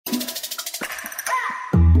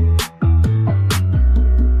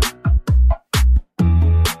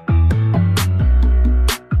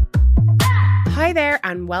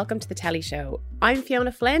and welcome to The Telly Show. I'm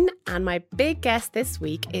Fiona Flynn and my big guest this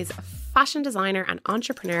week is fashion designer and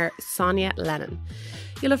entrepreneur Sonia Lennon.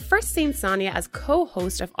 You'll have first seen Sonia as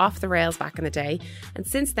co-host of Off the Rails back in the day, and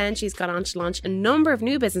since then she's gone on to launch a number of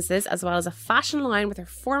new businesses as well as a fashion line with her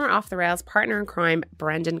former Off the Rails partner in crime,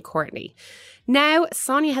 Brendan Courtney. Now,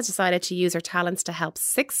 Sonia has decided to use her talents to help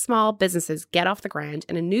 6 small businesses get off the ground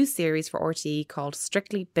in a new series for RTE called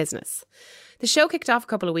Strictly Business. The show kicked off a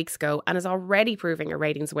couple of weeks ago and is already proving a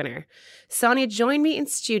ratings winner. Sonia joined me in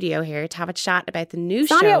studio here to have a chat about the new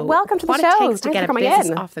show. Sonia, welcome to the show. What it takes to get a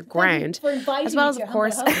business off the ground, as well as, of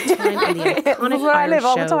course, time in the iconic where I live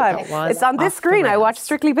all the time. It's on this screen. I watch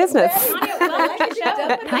Strictly Business. Sonia, welcome to the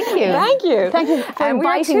show. Thank you. Thank you. Thank you for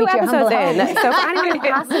inviting me to your humble home. So for anyone who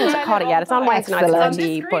hasn't caught it yet, it's on Wednesday nights on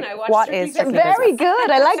RTE, but what is Strictly Business? Very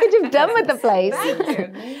good. I like what you've done with the place. Thank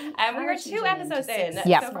you. We were 2 episodes in.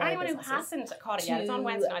 Yep. So for anyone who hasn't caught it yet, it's on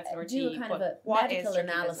Wednesday nights on RTE, but what is Strictly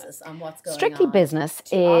Business? On what's going Strictly Business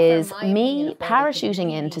is me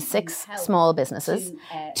parachuting into 6 small businesses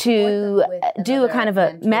to do a kind of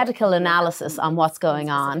a medical analysis on what's going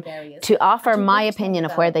on, to offer my opinion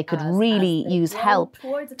of where they could really use help,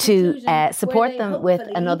 to support them with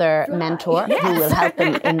another mentor who will help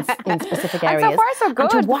them in specific areas. And so far so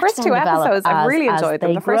good. The first 2 episodes, I've really enjoyed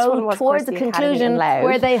them. The first one was towards the conclusion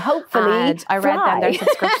where they hopefully and I read that their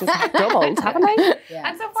subscriptions have doubled, haven't they? Yeah.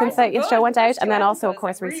 And so Since the show went out, and then also, of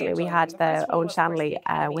course, recently we had the Owen Shanley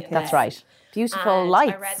with That's right. Beautiful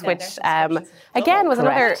Lights, which again was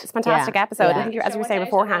another fantastic episode. I think, as you were saying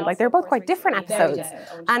beforehand, like they're both quite different episodes,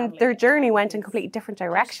 and their journey went in completely different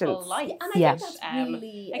directions. Yeah.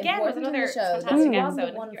 Again, was another fantastic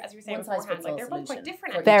episode. As you were saying beforehand, like they're both quite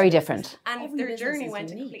different. Very different. And their journey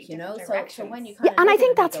went in completely different directions. Yeah, and I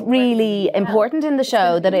think that's really important in the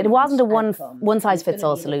show, that it wasn't a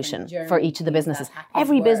one-size-fits-all solution for each of the businesses.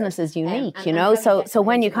 Every business is unique, you know. So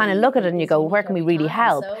when you kind of look at it and you go, where can we really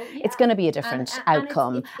help? It's going to be a different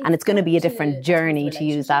outcome, and it's going to be a different journey, to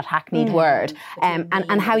use that hackneyed word,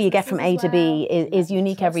 and how you get from A to B is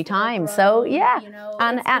unique every time. So yeah,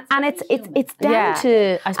 and it's down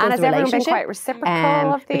to, I suppose, and the everyone been relationship quite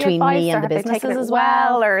reciprocal of the between advice, me and the businesses as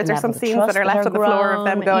well, or is there some scenes that are left on the floor of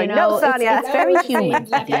them going, no, Sonia? It's very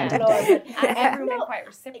human at the end of the day. Everyone been quite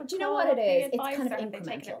reciprocal. Do you know what it is? It's kind of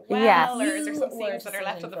incremental. Yes. Or is there some scenes that are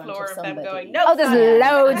left on the floor of them going, no? Oh, there's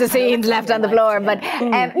loads of scenes left on the floor, but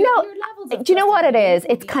no. Do you know what it is?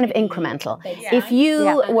 It's kind of incremental. If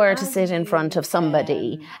you were to sit in front of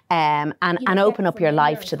somebody and open up your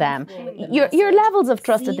life to them, your levels of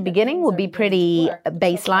trust at the beginning would be pretty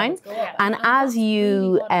baseline, and as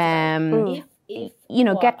you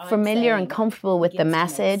get familiar and comfortable with the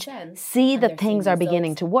message, see that things are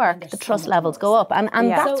beginning to work, the trust levels go up. And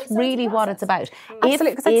that's really what it's about.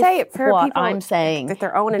 Absolutely, because I'd say for what people I'm saying that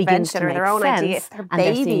their own invention or their own idea, it's their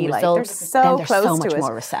baby, like they're so close to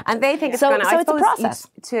it. And they think it's going to, I suppose, it's a process.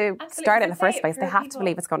 To start it in the first place, they have to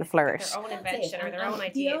believe it's going to flourish. Their own invention or their own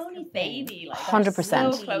idea, it's their baby, like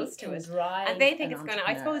 100%. so close to it. And they think it's going to,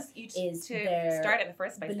 I suppose, to start it in the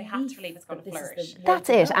first place, they have to believe it's going to flourish. That's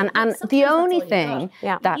it. And the only thing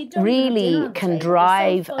that really can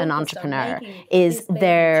drive an entrepreneur is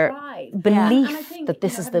their belief that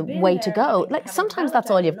this is the way to go. Like, sometimes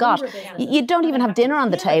that's all you've got. You don't even have dinner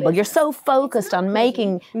on the table. You're so focused on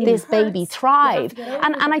making this baby thrive.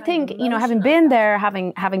 And I think, having been there,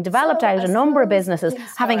 having developed out a number of businesses,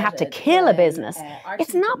 having had to kill a business,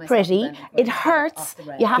 it's not pretty. It hurts.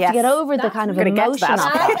 You have to get over the kind of emotion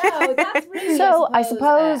of it. So I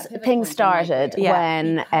suppose things started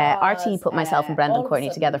when RT put myself and Brendan Courtney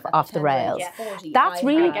together for Off the Rails. That's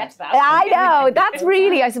really, I know, that's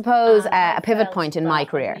really, I suppose, a pivot point in my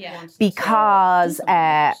career, because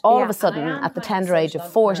all of a sudden, at the tender age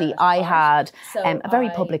of 40, I had a very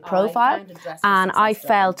public profile, and I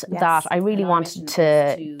felt that I really wanted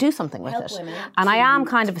to do something with it. And I am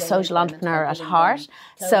kind of a social entrepreneur at heart,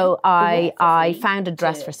 so I founded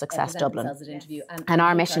Dress for Success Dublin, and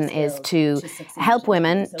our mission is to help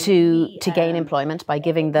women to gain employment by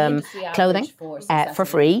giving them clothing for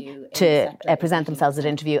free, to present themselves at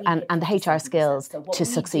interview, and the HR skills to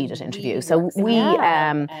succeed at interview. So we,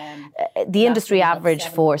 the industry average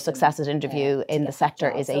for success at interview in the sector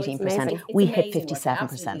is 18%. We hit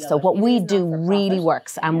 57%. So what we do really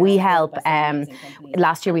works, and we help.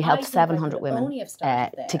 Last year we helped 700 women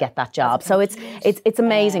to get that job. So it's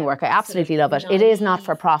amazing work. I absolutely love it. It is not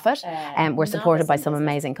for profit, and we're supported by some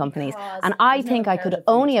amazing companies. And I think I could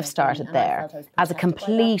only have started there as a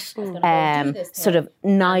complete sort of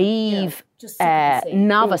naive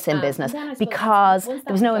novice in business because there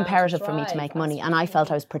was no imperative for me to make money, and I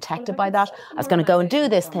felt I was protected by that. I was going to go and do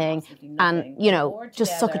this thing and,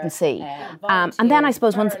 just suck it and see. And then I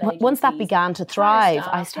suppose once that began to thrive,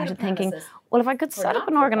 I started thinking, well, if I could set up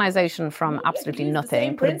an organisation from absolutely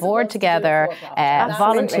nothing, put a board together,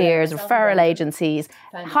 volunteers, referral agencies,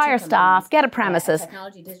 hire staff, get a premises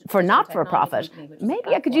for not-for-profit, maybe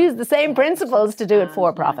I could use the same principles to do it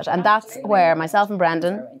for-profit. And that's where myself and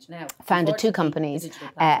Brendan founded two companies,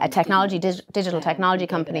 a digital technology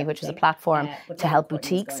company, which is a platform to help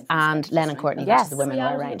boutiques, and Len and Courtney, which is the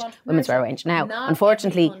women's wear range. Now,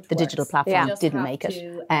 unfortunately, the digital platform didn't make it.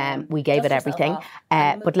 We gave it everything.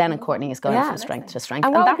 But Len and Courtney is going from strength to strength.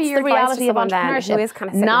 And that's the reality of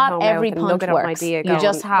entrepreneurship. Not every punch works. You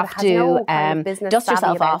just have to dust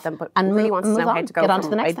yourself off and really wants to know how to go get on to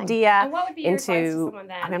the next idea into,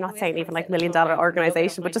 and I'm not saying even like $1 million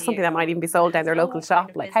organisation, but just something that might even be sold down their local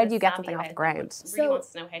shop. Like, how do you get something off the ground? Really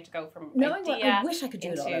wants to know how to go from idea. I wish I could do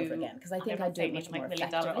it all over again, because I think I'd do it much more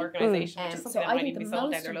effectively. Organisation, just something that might even be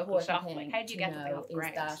sold down their local shop. Like, how do you get something off the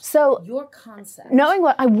ground? So your concept,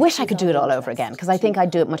 I wish I could do it all over again, because I think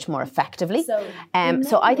I'd do it much more effectively.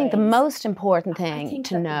 So I think the most important thing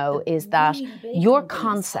to know is that your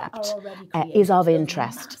concept is of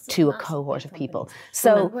interest to a cohort of people.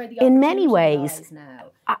 So in many ways,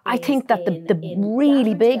 I think that the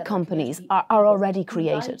really big companies are already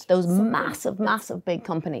created, those massive, massive big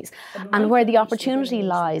companies. And where the opportunity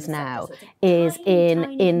lies now is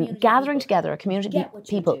in gathering together a community of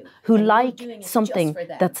people who like something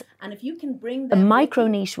that's a micro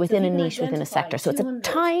niche within a niche within a sector. So it's a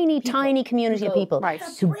tiny, tiny community of people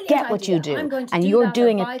who get what you do, and you're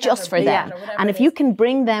doing it just for them. And if you can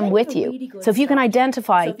bring them with you, so if you can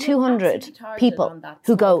identify 200 people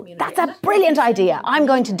who go, that's a brilliant idea, I'm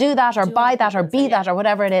going to do that or buy that or be that or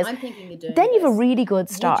whatever it is, then you have a really good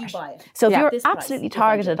start. So if you're absolutely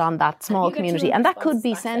targeted on that small community, and that could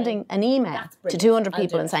be sending an email to 200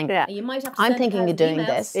 people and saying, I'm thinking of doing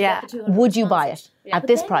this, would you buy it at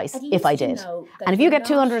this price if I did? And if you get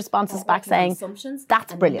 200 responses back saying,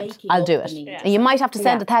 that's brilliant, I'll do it. And you might have to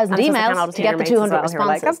send 1,000 emails to get the 200 responses.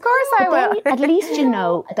 Like, of course I will. At least you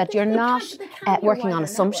know that you're not working on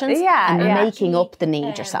assumptions and making up the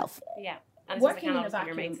need yourself. And working in a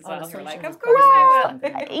vacuum as well, you're like, of course I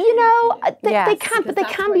will. You know, they can't, but they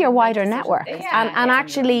can be a wider network. And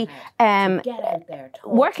actually,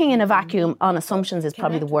 working in a vacuum on assumptions is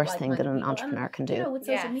probably the worst thing that an entrepreneur can do.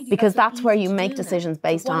 Because that's where you make decisions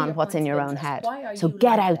based on what's in your own head. So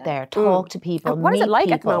get out there, talk to people, what is it like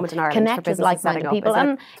people, at the moment in Ireland connect with like-minded people.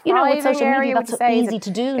 And, you know, with social media, that's so easy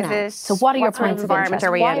to do now. So what are your points of interest?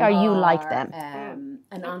 Why are you like them?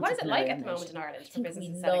 What is it like at the moment in Ireland for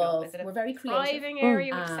businesses setting up? Is it a thriving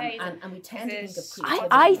area, would you say? And we tend to think of creativity.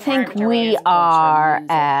 I think we are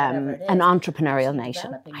an entrepreneurial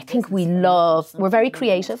nation. I think we're very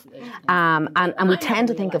creative, and we tend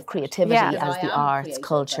to think of creativity as the arts,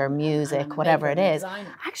 culture, music, whatever it is.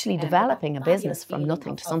 Actually developing a business from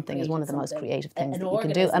nothing to something is one of the most creative things that you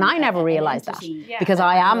can do. And I never realised that, because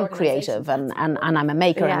I am creative and I'm a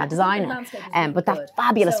maker and a designer. But that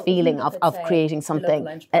fabulous feeling of creating something,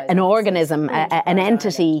 an organism, an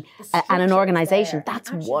entity, and an organisation,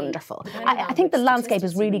 that's wonderful. I think the landscape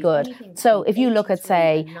is really good. So if you look at,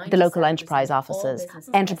 say, the local enterprise offices,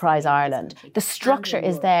 Enterprise Ireland, the structure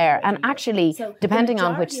is there. And actually, depending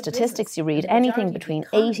on which statistics you read, anything between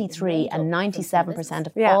 83 and 97%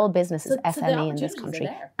 of all business is SME in this country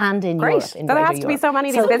and in Europe. There has to be so many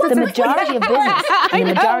of these businesses. The majority of business and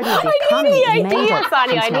the majority of the economy is made up.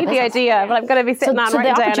 Sonia, I need the idea, but I'm going to be sitting on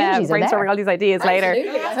writing down brainstorming all these ideas later.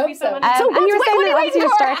 I hope so. And you were saying that obviously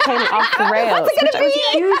your start came off the rails, which I was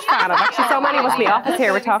a huge fan of. Actually, so many of us in the office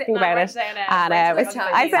here were talking about it. And I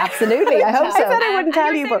said, absolutely, I hope so. I said I wouldn't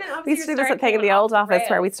tell you, but we used to do this thing in the old office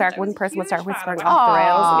where one person would start whispering off the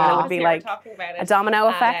rails, and then it would be like a domino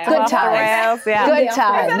effect of off the rails. Good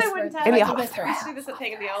times. I said I wouldn't tell you. We used to do this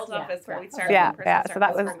thing in the old office where we'd start. So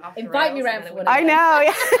that was. Invite me around for one. I know.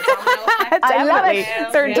 I love it.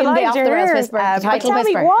 They're delighted. But tell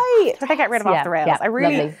me why did they get rid of off the rails? I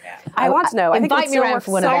really, I want to know. I think invite me around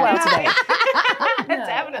for one of them today.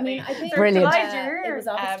 Definitely. I think brilliant. It was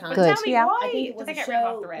off its time. Good. Tell me why did they get rid of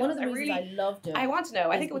off the rails? One of the reasons I loved it. I want to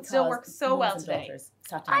know. I think it would still work so well today.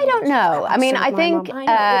 I don't know. I mean, I think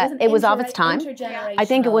it was of its time. I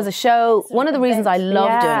think it was a show. One of the reasons I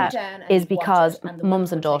love doing it is because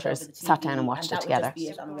mums and daughters sat down and watched it together.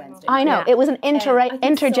 I know. It was an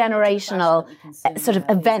intergenerational sort of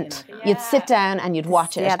event. You'd sit down and you'd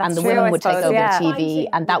watch it, and the women would take over the TV,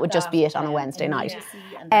 and that would just be it on a Wednesday night.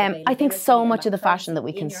 I think so much of the fashion that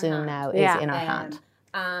we consume now is in our hand.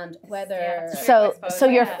 And whether so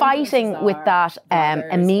you're fighting with that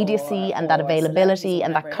immediacy and that availability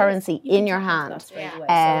and that currency in your hand,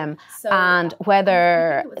 and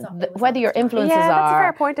whether your influences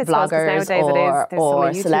are bloggers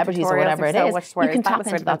or celebrities or whatever it is, you can tap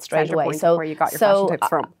into that straight away. So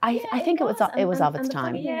I think it was of its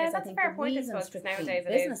time. Yeah, that's a fair point. I suppose nowadays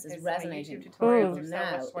business is resonating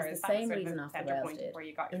now is the same reason Off the Rails did,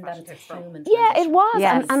 in that it's a human. Yeah, it was,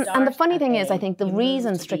 and the funny thing is, I think the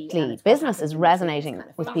reason strictly business is resonating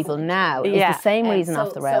with people now is the same reason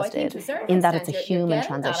Off the Rails did, in that it's a human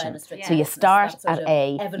transition. So you start at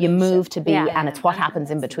A, you move to B, and it's what happens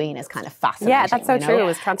in between is kind of fascinating. Yeah, that's so true. It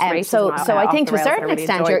was transformation. So I think to a certain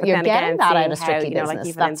extent you're getting that out of strictly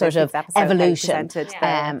business, that sort of evolution,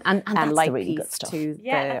 and that's the really good stuff.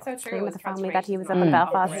 That's so true. With the family that he was up in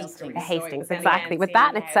Belfast, Hastings, exactly. With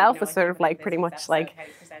that in itself was sort of like pretty much like.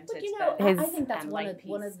 But you know, I think that's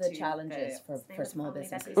one of the challenges for small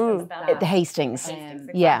businesses. The Hastings,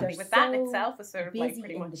 with that in itself was sort of like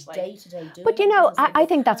pretty much like day-to-day. But you know, I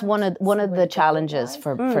think that's one of the challenges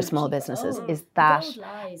for small businesses is that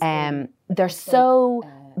they're so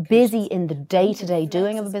busy in the day-to-day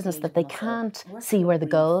doing of a business that they can't see where the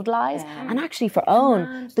gold lies. And actually for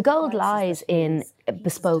Owen, the gold lies in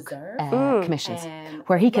bespoke commissions,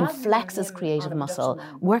 where he can flex his creative muscle,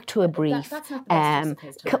 work to a brief, command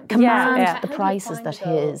the prices that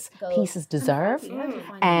his pieces deserve,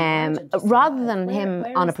 rather than him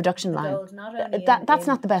on a production line. That's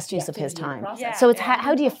not the best use of his time. So it's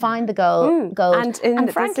how do you find the gold?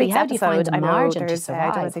 And frankly, how do you find the margin to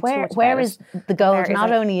survive? Where is the gold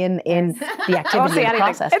not only in the activity and the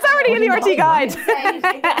process? It's already in the RT Guide.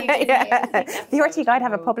 The RT Guide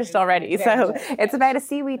have it published already, so it's about a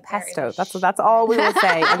seaweed pesto. That's all we will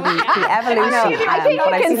say. And the evolution. I think you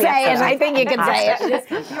can say it. I think you can say it.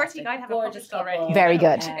 The RT Guide have it published already. Very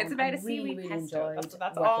good. It's about a seaweed pesto.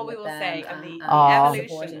 That's all we will say. And the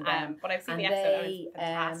evolution. But I've seen the episode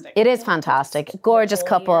and it's fantastic. It is fantastic. Gorgeous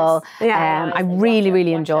couple. I really,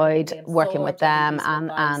 really enjoyed working with them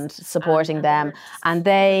and supporting them. And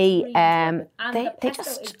they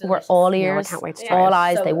just were all ears, all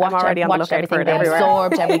eyes. They watched everything. They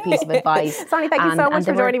absorbed every piece of advice. Sonny, thank you so much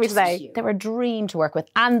for joining me today. They were a dream to work with.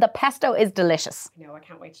 And the pesto is delicious. No, I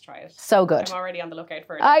can't wait to try it. So good. I'm already on the lookout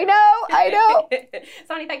for it. I know.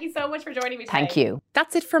 Sonny, thank you so much for joining me today. Thank you.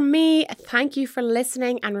 That's it from me. Thank you for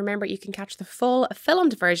listening. And remember, you can catch the full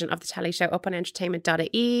filmed version of The Telly Show up on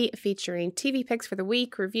entertainment.ie, featuring TV picks for the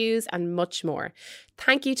week, reviews, and much more.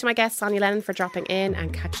 Thank you to my guest, Sonia Lennon, for dropping in,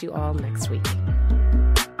 and catch you all next week.